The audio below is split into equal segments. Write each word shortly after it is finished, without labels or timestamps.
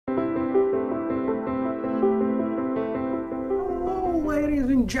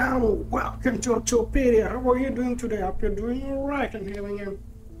and gentlemen, welcome to Autopedia. How are you doing today? I hope you're doing alright and having an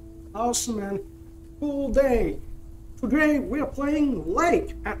awesome and cool day. Today we are playing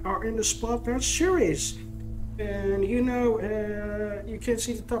Lake at our In the Spotlight series. And you can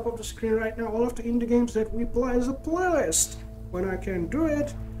see the top of the screen right now all of the indie games that we play as a playlist. When I can do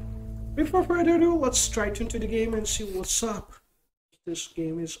it. Before further ado, let's try into the game and see what's up. This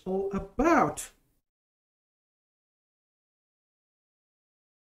game is all about.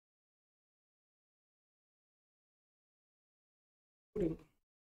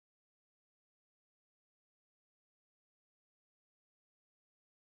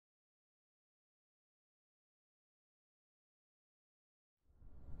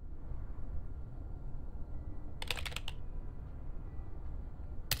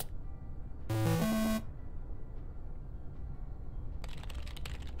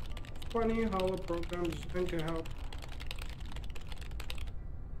 Funny how a program is going to help.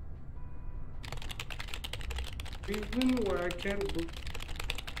 Reason why I can't book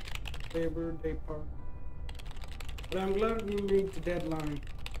Labor Day party. But I'm glad we made the deadline.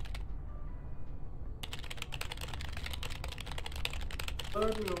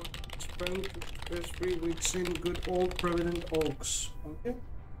 But no, spend the first 3 weeks in good old Provident Oaks. Okay?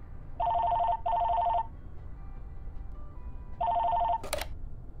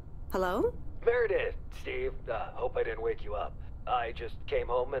 Hello? Meredith, Steve, hope I didn't wake you up. I just came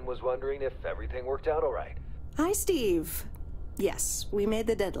home and was wondering if everything worked out all right. Hi, Steve. Yes, we made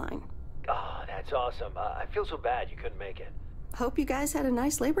the deadline. Oh, that's awesome. I feel so bad you couldn't make it. Hope you guys had a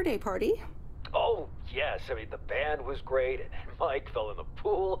nice Labor Day party. Oh, yes. I mean, the band was great, and Mike fell in the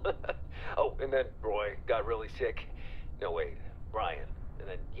pool. Oh, and then Roy got really sick. No, wait, Brian. And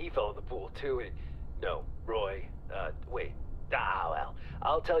then he fell in the pool, too. And, no, Roy. Wait. Well,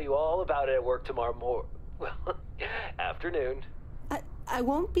 I'll tell you all about it at work tomorrow afternoon. I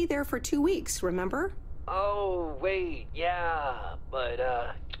won't be there for 2 weeks, remember? Oh, wait, yeah,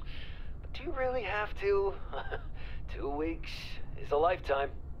 but do you really have to? 2 weeks is a lifetime.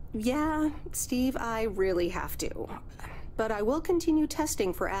 Yeah, Steve, I really have to. But I will continue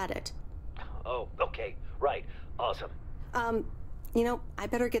testing for Addit. Oh, okay, right, awesome. I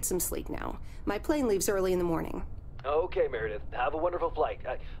better get some sleep now. My plane leaves early in the morning. Okay, Meredith, have a wonderful flight.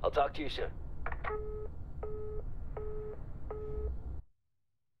 I'll talk to you soon.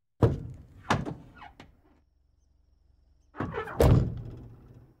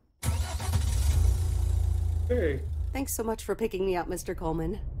 Hey. Thanks so much for picking me up, Mr.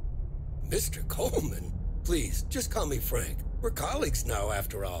 Coleman. Mr. Coleman? Please, just call me Frank. We're colleagues now,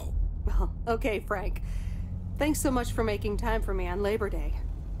 after all. Well, okay, Frank. Thanks so much for making time for me on Labor Day.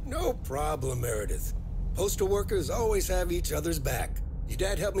 No problem, Meredith. Postal workers always have each other's back. Your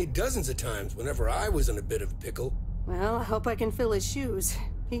dad helped me dozens of times whenever I was in a bit of a pickle. Well, I hope I can fill his shoes.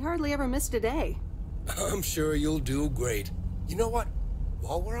 He hardly ever missed a day. I'm sure you'll do great. You know what?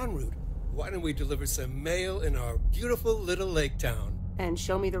 While we're en route, why don't we deliver some mail in our beautiful little lake town? And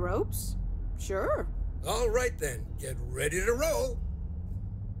show me the ropes? Sure. All right then, get ready to roll.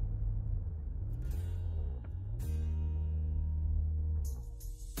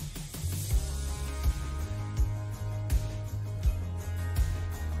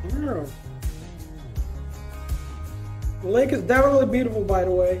 Yeah. The lake is definitely beautiful, by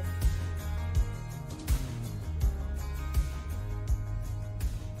the way.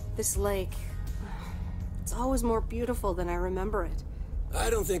 This lake, it's always more beautiful than I remember it.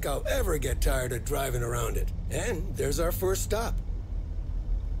 I don't think I'll ever get tired of driving around it. And there's our first stop.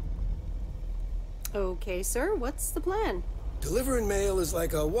 Okay, sir, what's the plan? Delivering mail is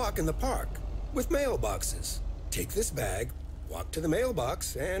like a walk in the park, with mailboxes. Take this bag, walk to the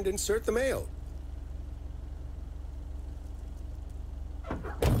mailbox, and insert the mail.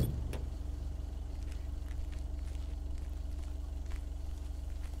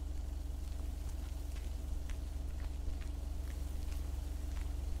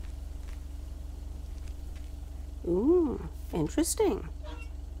 Ooh, interesting.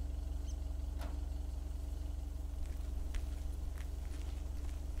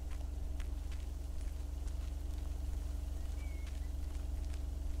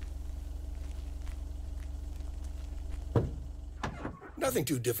 Nothing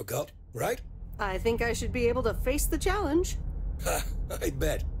too difficult, right? I think I should be able to face the challenge. Ha, I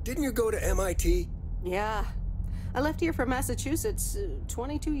bet. Didn't you go to MIT? Yeah. I left here from Massachusetts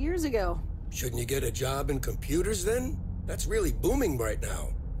 22 years ago. Shouldn't you get a job in computers then? That's really booming right now.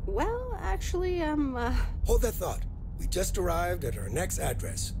 Well, actually, Hold that thought. We just arrived at our next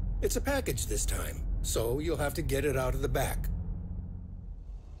address. It's a package this time, so you'll have to get it out of the back.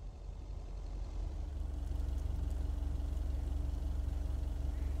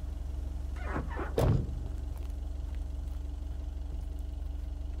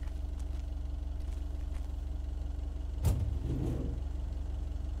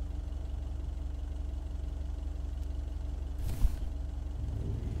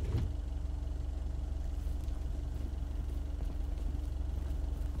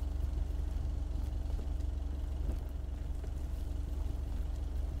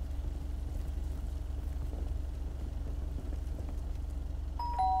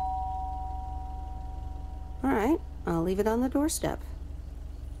 right, I'll leave it on the doorstep.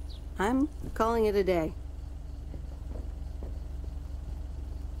 I'm calling it a day.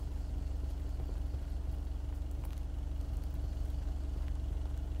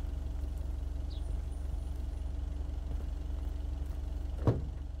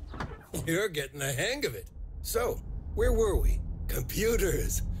 You're getting the hang of it. So, where were we?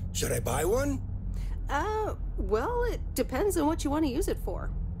 Computers. Should I buy one? Well, it depends on what you want to use it for.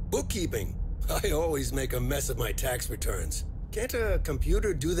 Bookkeeping. I always make a mess of my tax returns. Can't a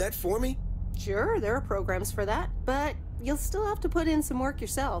computer do that for me? Sure, there are programs for that, but you'll still have to put in some work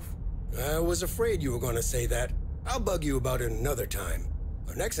yourself. I was afraid you were going to say that. I'll bug you about it another time.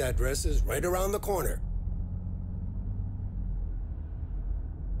 Our next address is right around the corner.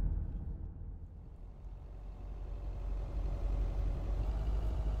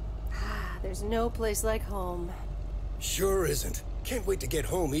 There's no place like home. Sure isn't. Can't wait to get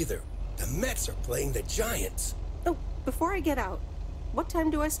home either. The Mets are playing the Giants. Oh, before I get out, what time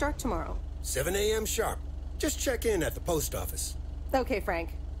do I start tomorrow? 7 a.m. sharp. Just check in at the post office. Okay,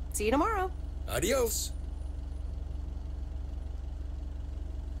 Frank. See you tomorrow. Adios.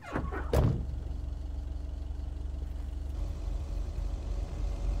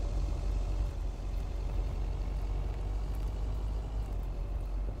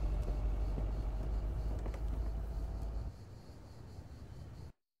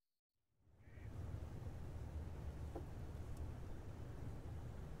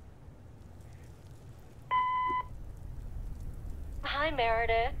 Hi,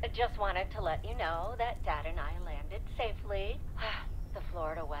 Meredith. I just wanted to let you know that Dad and I landed safely. The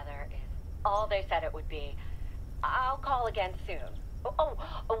Florida weather is all they said it would be. I'll call again soon.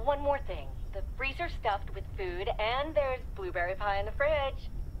 One more thing. The freezer's stuffed with food, and there's blueberry pie in the fridge.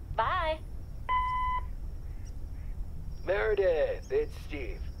 Bye. Meredith, it's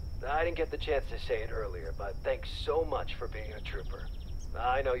Steve. I didn't get the chance to say it earlier, but thanks so much for being a trooper.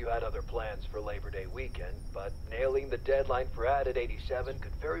 I know you had other plans for Labor Day weekend, but nailing the deadline for Added 87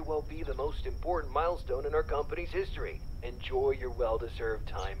 could very well be the most important milestone in our company's history. Enjoy your well-deserved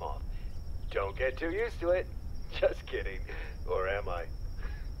time off. Don't get too used to it. Just kidding. Or am I?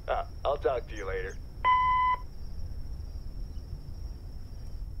 I'll talk to you later.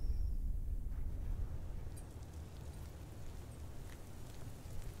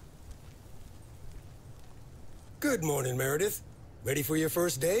 Good morning, Meredith. Ready for your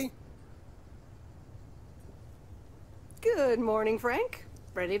first day? Good morning, Frank.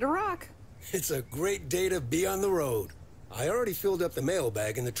 Ready to rock. It's a great day to be on the road. I already filled up the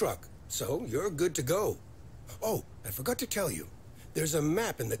mailbag in the truck, so you're good to go. Oh, I forgot to tell you. There's a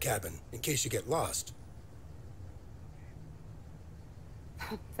map in the cabin, in case you get lost.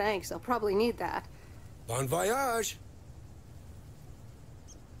 Thanks, I'll probably need that. Bon voyage!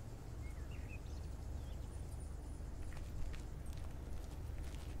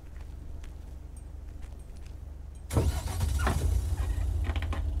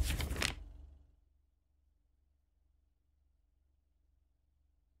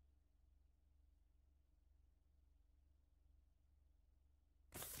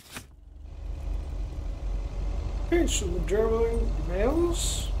 Okay, so we're doing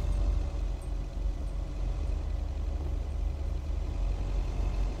mails.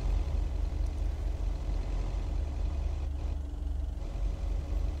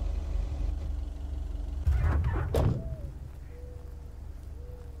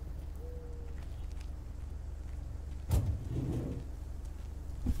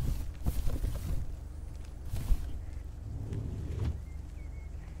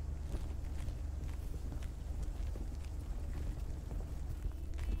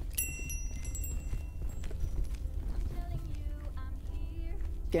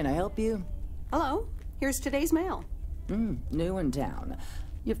 Can I help you? Hello, here's today's mail. New in town.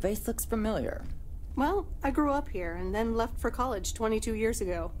 Your face looks familiar. Well, I grew up here and then left for college 22 years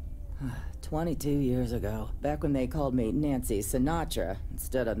ago. 22 years ago, back when they called me Nancy Sinatra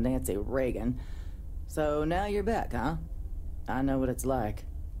instead of Nancy Reagan. So now you're back, huh? I know what it's like.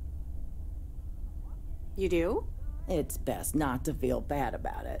 You do? It's best not to feel bad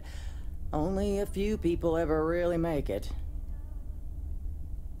about it. Only a few people ever really make it.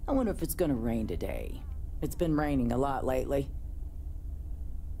 I wonder if it's gonna rain today. It's been raining a lot lately.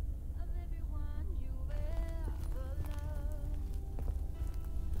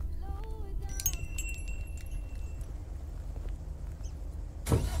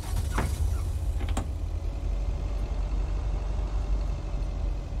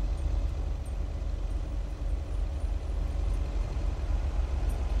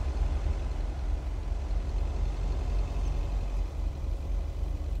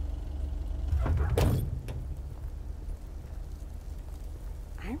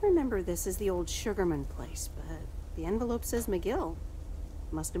 remember this as the old Sugarman place, but the envelope says McGill.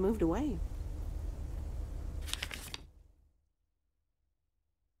 Must have moved away.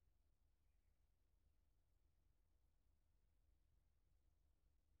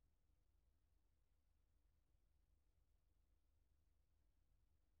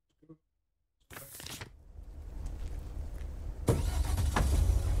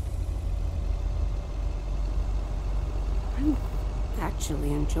 I'm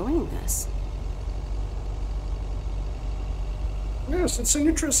actually enjoying this. Yes, it's an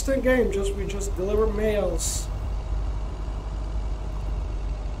interesting game. We just deliver mails.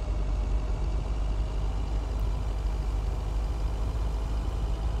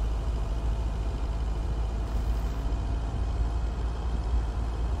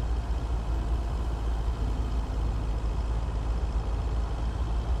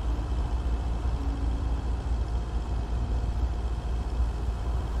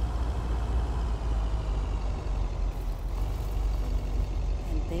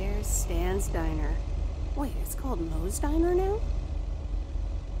 There's Stan's Diner. Wait, it's called Moe's Diner now?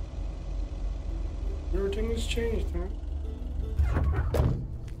 Everything has changed, huh?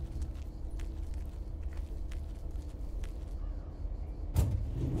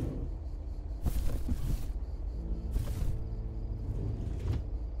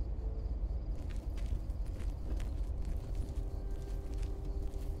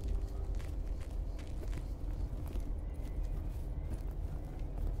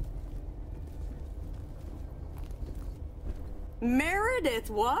 Meredith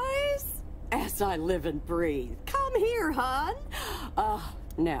Wise? As I live and breathe. Come here, hon.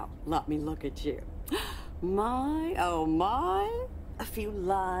 Now, let me look at you. My, oh my. A few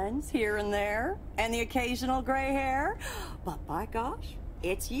lines here and there, and the occasional gray hair. But by gosh,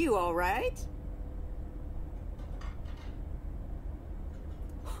 it's you, all right?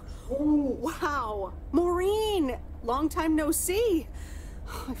 Oh, wow. Maureen! Long time no see.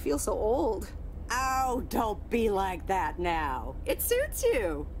 I feel so old. Oh, don't be like that now. It suits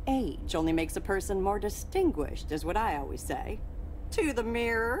you. Age only makes a person more distinguished, is what I always say. To the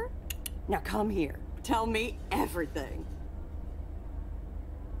mirror. Now come here. Tell me everything.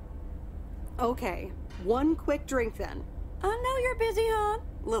 Okay, one quick drink then. I know you're busy, hon.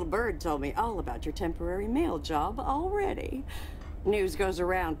 Little Bird told me all about your temporary mail job already. News goes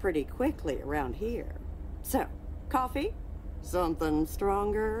around pretty quickly around here. So, coffee? Something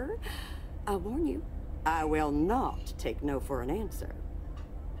stronger? I warn you, I will not take no for an answer.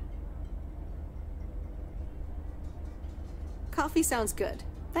 Coffee sounds good.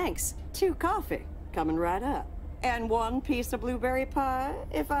 Thanks. 2 coffee, coming right up. And 1 piece of blueberry pie,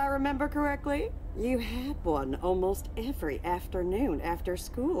 if I remember correctly. You had one almost every afternoon after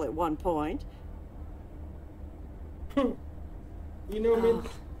school at one point. You know me.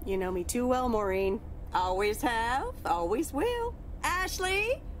 You know me too well, Maureen. Always have, always will.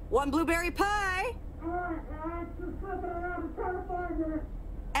 Ashley, 1 blueberry pie.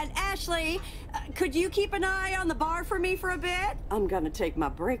 And Ashley, could you keep an eye on the bar for me for a bit? I'm gonna take my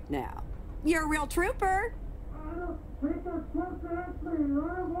break now. You're a real trooper.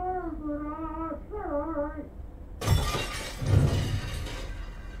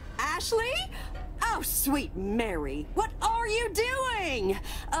 Ashley? Oh, sweet Mary, what are you doing?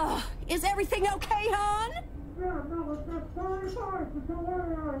 Is everything okay, hon?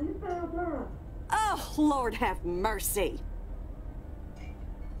 Oh, Lord have mercy.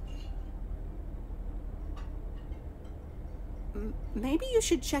 Maybe you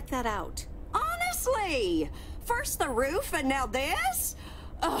should check that out. Honestly! First the roof and now this?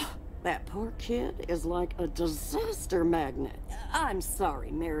 Ugh, that poor kid is like a disaster magnet. I'm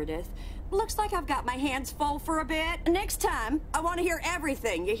sorry, Meredith. Looks like I've got my hands full for a bit. Next time, I want to hear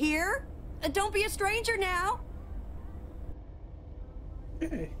everything, you hear? Don't be a stranger now.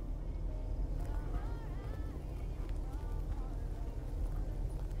 Okay.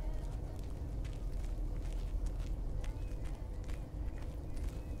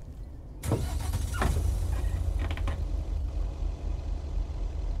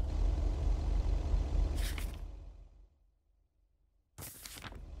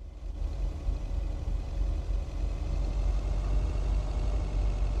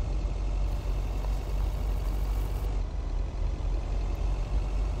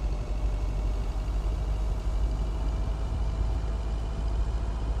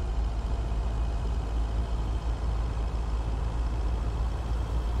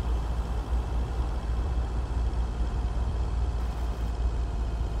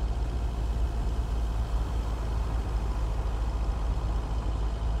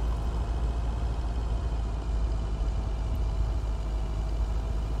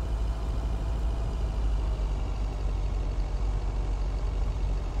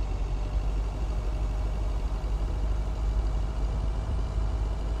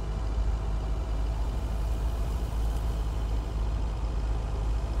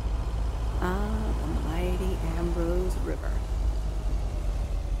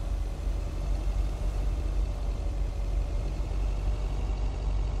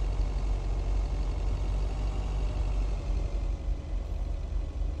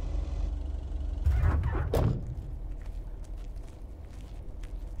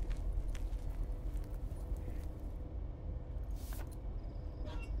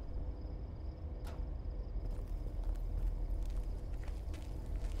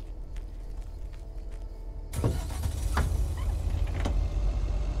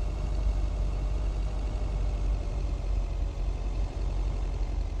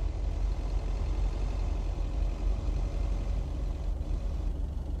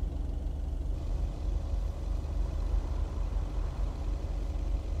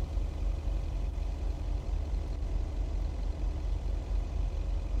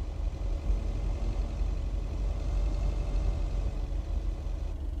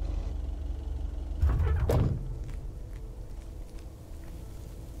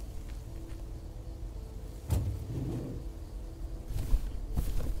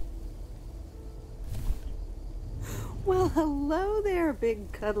 Well, hello there,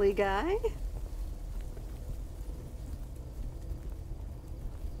 big cuddly guy.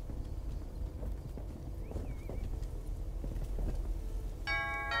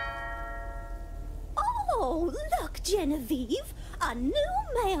 Oh, look, Genevieve, a new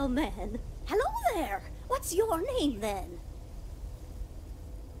mailman. Hello there. What's your name then?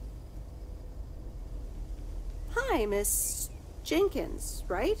 Hi, Miss Jenkins,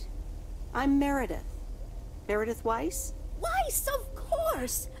 right? I'm Meredith. Meredith Weiss? Weiss, of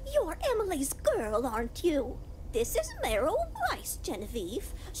course. You're Emily's girl, aren't you? This is Meryl Weiss,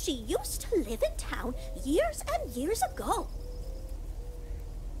 Genevieve. She used to live in town years and years ago.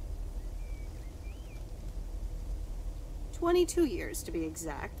 "22 years to be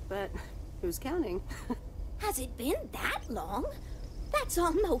exact, but who's counting?" Has it been that long? That's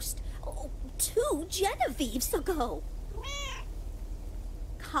almost 2 Genevieves ago.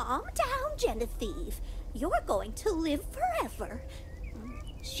 Calm down, Genevieve. You're going to live forever.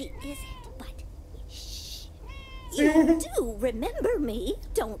 She isn't, but shh. You do remember me,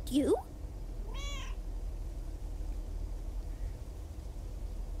 don't you?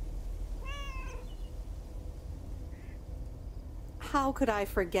 How could I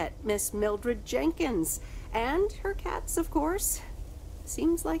forget Miss Mildred Jenkins? And her cats, of course.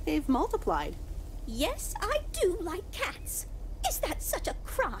 Seems like they've multiplied. Yes, I do like cats. Is that such a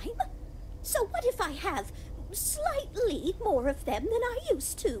crime? So what if I have slightly more of them than I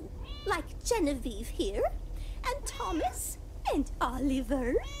used to? Like Genevieve here, and Thomas, and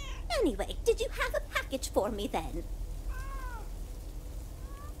Oliver. Anyway, did you have a package for me then?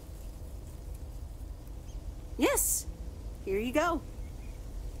 Yes. Here you go.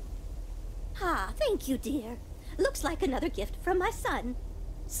 Ah, thank you, dear. Looks like another gift from my son.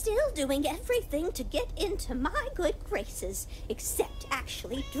 Still doing everything to get into my good graces, except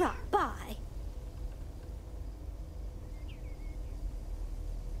actually drop by.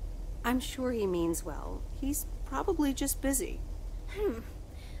 I'm sure he means well. He's probably just busy.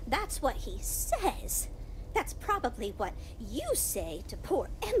 That's what he says. That's probably what you say to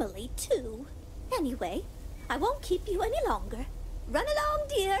poor Emily, too. Anyway, I won't keep you any longer. Run along,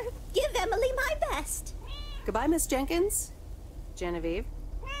 dear. Give Emily my best. Goodbye, Miss Jenkins. Genevieve.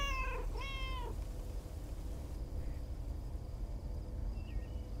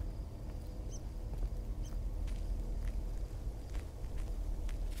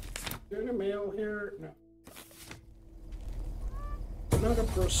 Any mail here? No. Another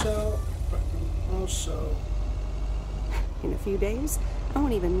Purcell, but also. In a few days, I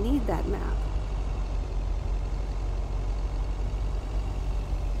won't even need that map.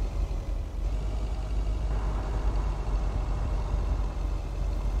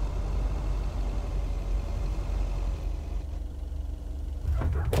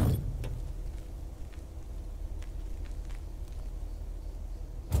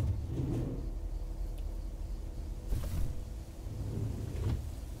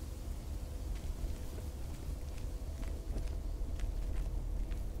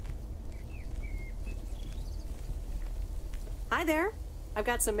 Hi there. I've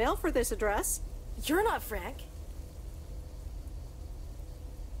got some mail for this address. You're not Frank.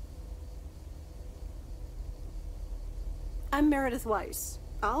 I'm Meredith Weiss.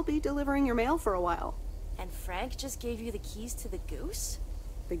 I'll be delivering your mail for a while. And Frank just gave you the keys to the Goose?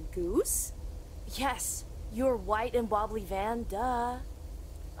 The Goose? Yes, your white and wobbly van, duh.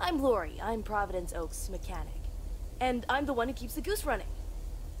 I'm Lori. I'm Providence Oaks' mechanic. And I'm the one who keeps the Goose running.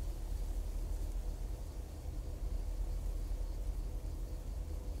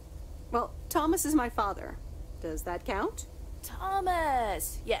 Well, Thomas is my father. Does that count?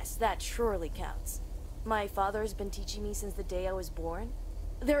 Thomas! Yes, that surely counts. My father has been teaching me since the day I was born.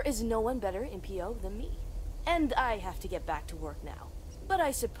 There is no one better in PO than me. And I have to get back to work now. But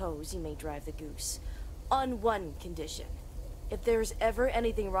I suppose you may drive the Goose. On one condition. If there's ever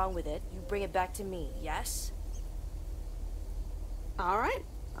anything wrong with it, you bring it back to me, yes? All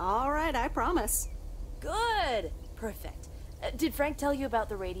right, I promise. Good! Perfect. Did Frank tell you about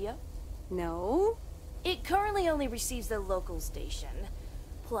the radio? No? It currently only receives the local station.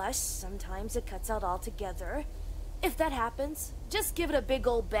 Plus, sometimes it cuts out altogether. If that happens, just give it a big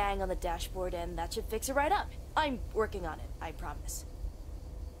old bang on the dashboard and that should fix it right up. I'm working on it, I promise.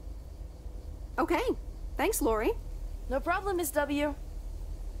 Okay. Thanks, Lori. No problem, Miss W.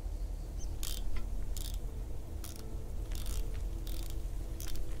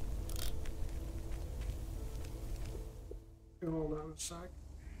 Hold on a sec.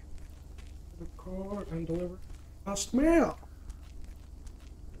 The car and deliver fast mail.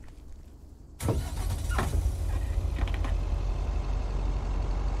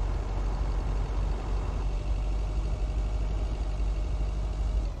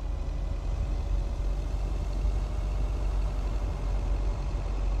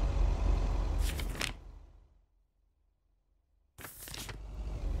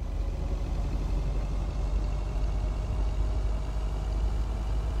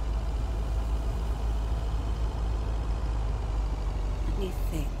 me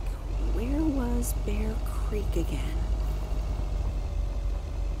think. Where was Bear Creek again?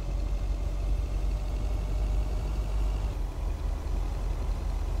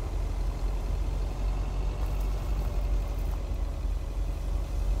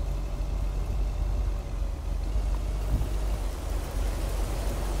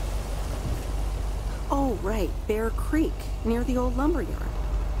 Oh, right, Bear Creek, near the old lumber yard.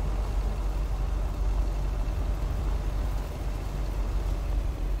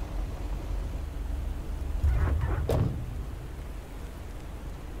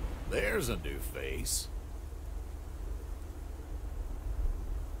 There's a new face.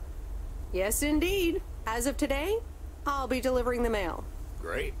 Yes, indeed. As of today, I'll be delivering the mail.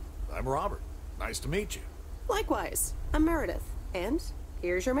 Great. I'm Robert. Nice to meet you. Likewise, I'm Meredith. And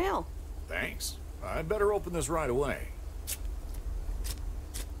here's your mail. Thanks. I'd better open this right away.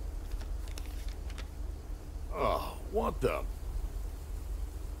 Oh, what the...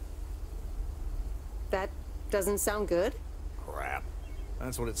 That doesn't sound good. crap.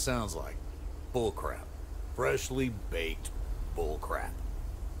 That's what it sounds like. Bull crap. Freshly baked bull crap.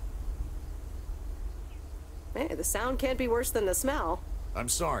 Hey, the sound can't be worse than the smell. I'm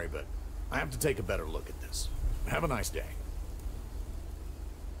sorry, but I have to take a better look at this. Have a nice day.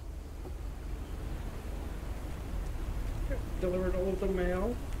 Delivered all of the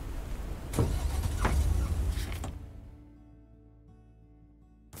mail.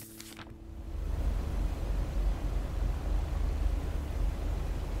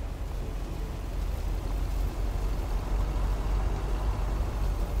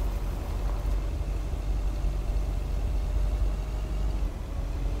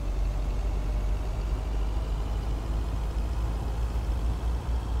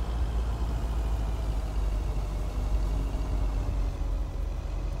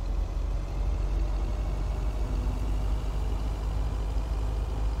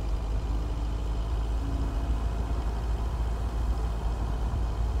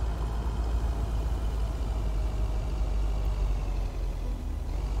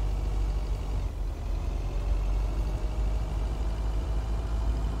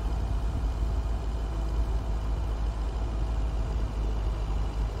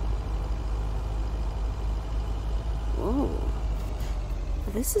 Whoa.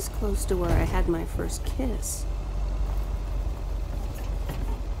 This is close to where I had my first kiss.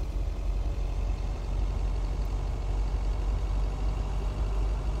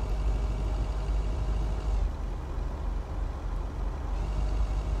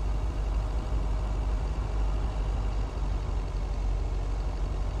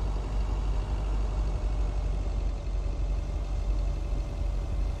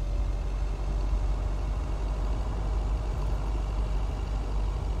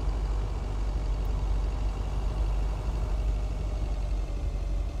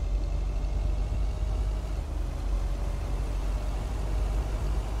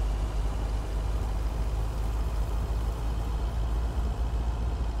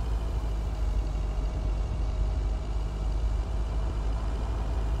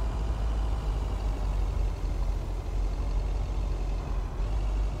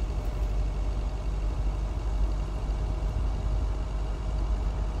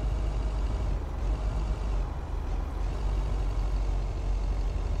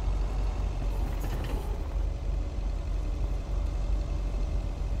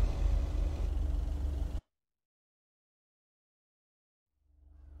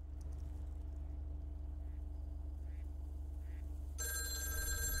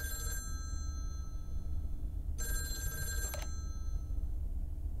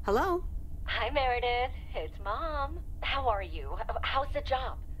 Hello? Hi, Meredith. It's Mom. How are you? How's the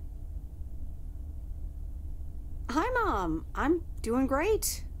job? Hi, Mom. I'm doing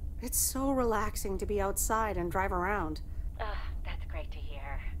great. It's so relaxing to be outside and drive around. That's great to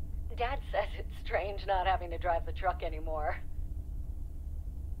hear. Dad says it's strange not having to drive the truck anymore.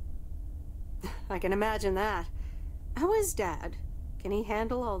 I can imagine that. How is Dad? Can he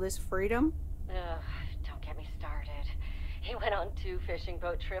handle all this freedom? Don't get me started. He went on 2 fishing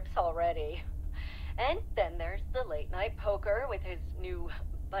boat trips already. And then there's the late night poker with his new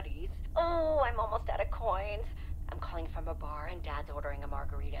buddies. Oh, I'm almost out of coins. I'm calling from a bar and Dad's ordering a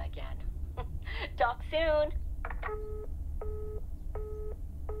margarita again. Talk soon.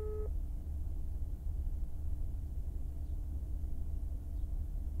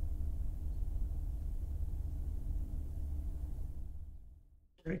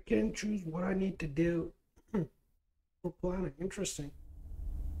 I can choose what I need to do for planning. Interesting.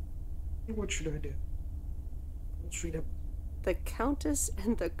 What should I do? Let's read up. The Countess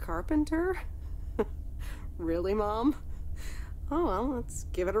and the Carpenter? Really, Mom? Oh well, let's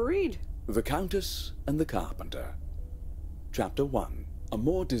give it a read. The Countess and the Carpenter. Chapter 1. A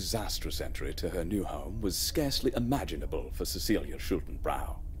more disastrous entry to her new home was scarcely imaginable for Cecilia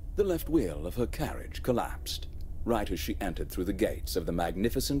Schultenbrow. The left wheel of her carriage collapsed, right as she entered through the gates of the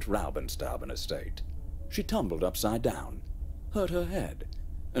magnificent Raubenstaben estate. She tumbled upside down, hurt her head,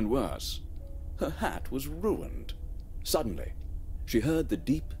 and worse, her hat was ruined. Suddenly, she heard the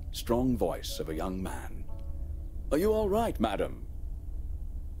deep, strong voice of a young man. "Are you all right, madam?"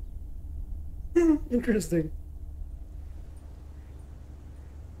 Interesting.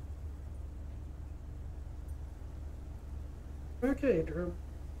 Okay, they're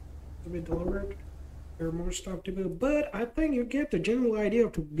a bit deliberate. There are more stuff to do, but I think you get the general idea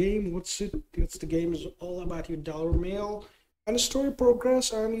of the game. What's the game is all about. Your dollar mail and the story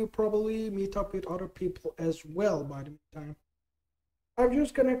progress, and you probably meet up with other people as well by the meantime. I'm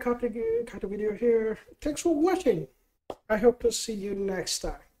just gonna cut the video here. Thanks for watching. I hope to see you next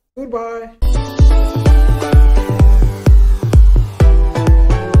time. Goodbye.